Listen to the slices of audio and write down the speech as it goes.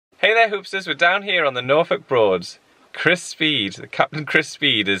Hey there Hoopsters, we're down here on the Norfolk Broads. Chris Speed, Captain Chris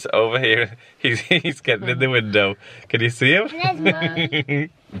Speed is over here. He's getting in the window. Can you see him?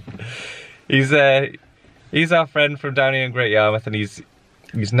 He's our friend from down here in Great Yarmouth, and he's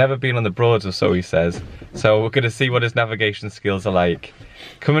never been on the Broads, or so he says. So we're going to see what his navigation skills are like.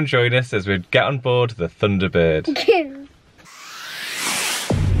 Come and join us as we get on board the Thunderbird.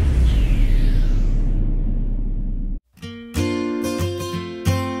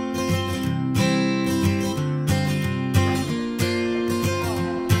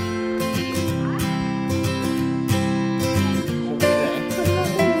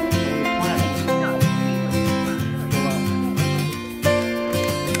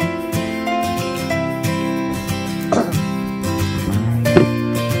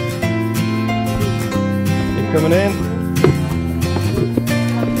 Coming in.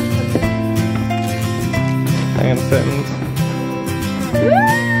 Hang on a second.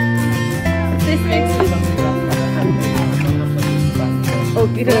 This makes me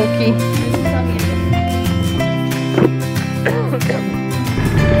okie dokie.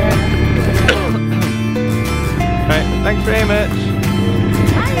 Right, thanks very much.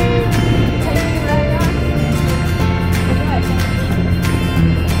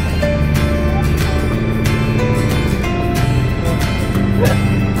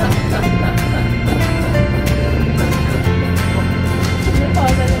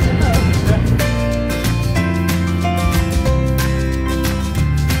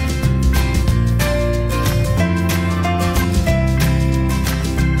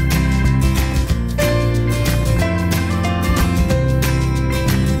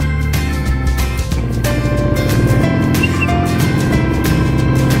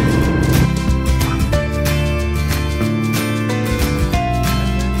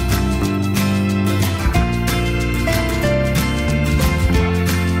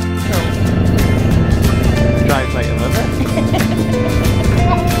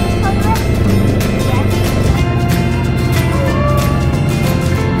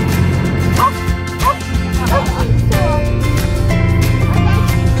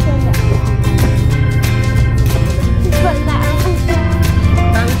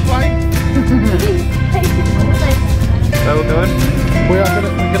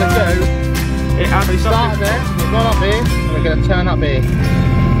 We're going to turn up here to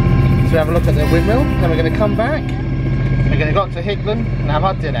have a look at the windmill, then we're going to come back, we're going to go up to Hickling and have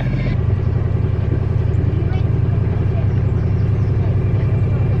our dinner.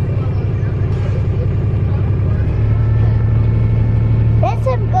 Let's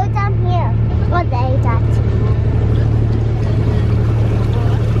go down here. What day is that?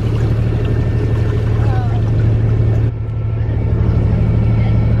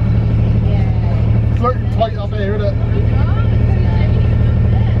 Floating tight up here, isn't it?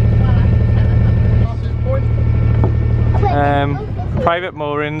 Private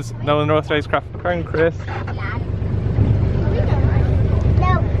moorings, no North Racecraft. Come on, Chris.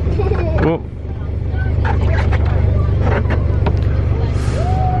 No. Oh.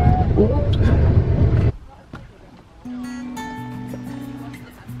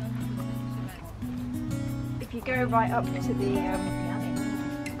 If you go right up to the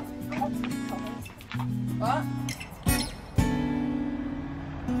what?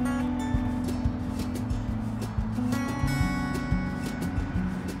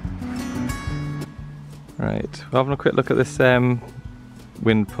 Right, we're having a quick look at this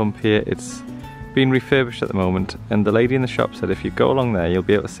wind pump here. It's been refurbished at the moment, and the lady in the shop said if you go along there you'll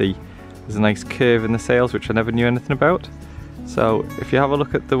be able to see there's a nice curve in the sails, which I never knew anything about. So if you have a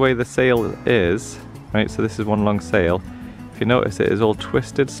look at the way the sail is, right, so this is one long sail, if you notice it is all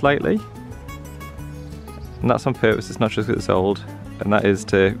twisted slightly, and that's on purpose. It's not just because it's old, and that is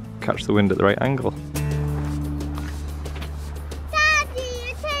to catch the wind at the right angle.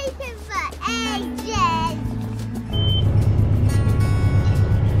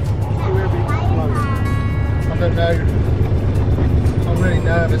 I don't know. I'm really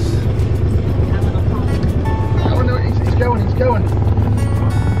nervous. Oh no, he's going, he's going.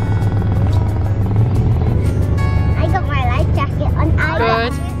 I got my life jacket on.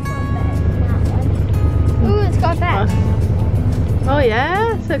 Good. Ooh, it's got that. Oh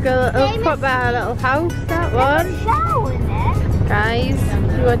yeah, it's like a little proper little house, that one. Shower in there. Guys,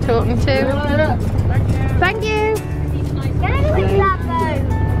 who are talking to? Thank you.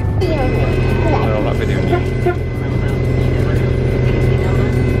 Well, that video.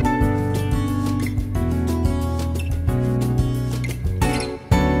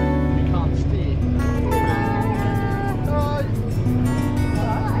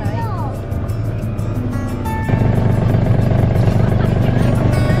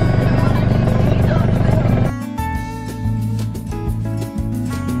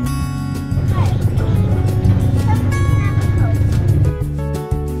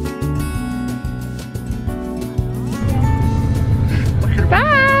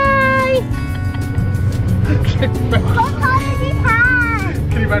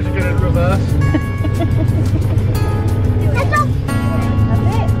 imagine going in reverse?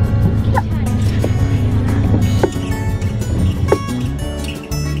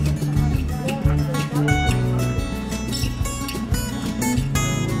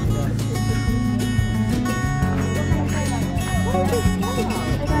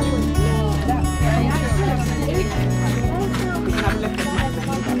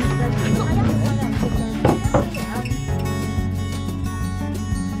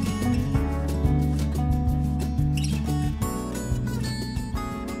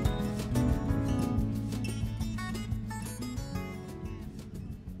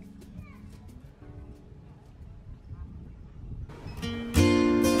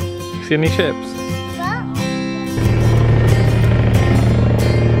 See any ships?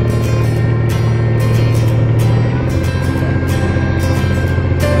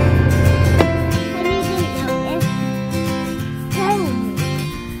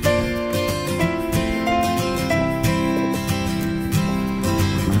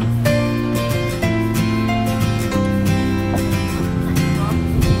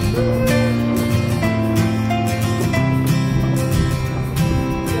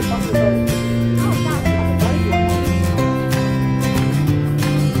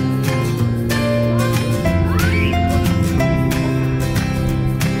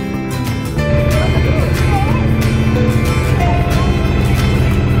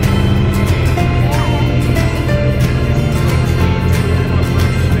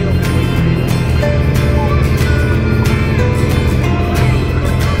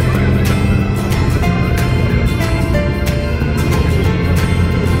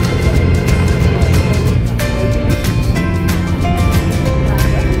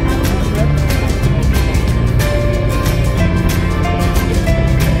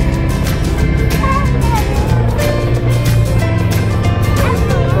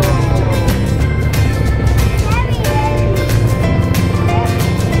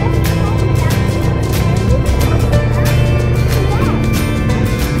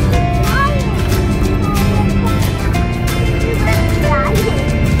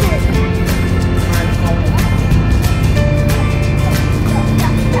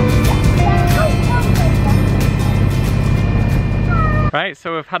 Right,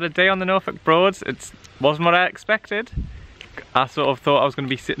 so we've had a day on the Norfolk Broads. It wasn't what I expected. I sort of thought I was going to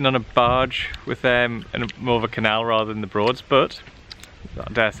be sitting on a barge with more of a canal rather than the Broads, but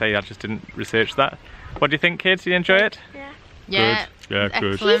I dare say I just didn't research that. What do you think, kids? Did you enjoy it? Yeah. Yeah. Good. Yeah,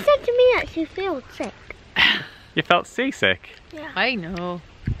 good. She said to me that she feels sick. You felt seasick? Yeah. I know.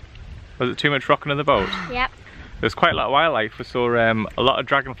 Was it too much rocking on the boat? Yep. There was quite a lot of wildlife. We saw a lot of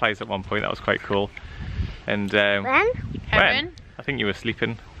dragonflies at one point. That was quite cool. And When? I think you were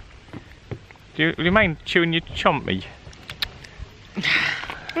sleeping. Would you mind chewing your chompy?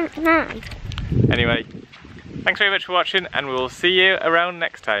 No. Anyway, thanks very much for watching, and we'll see you around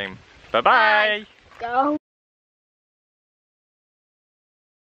next time. Bye bye. Go.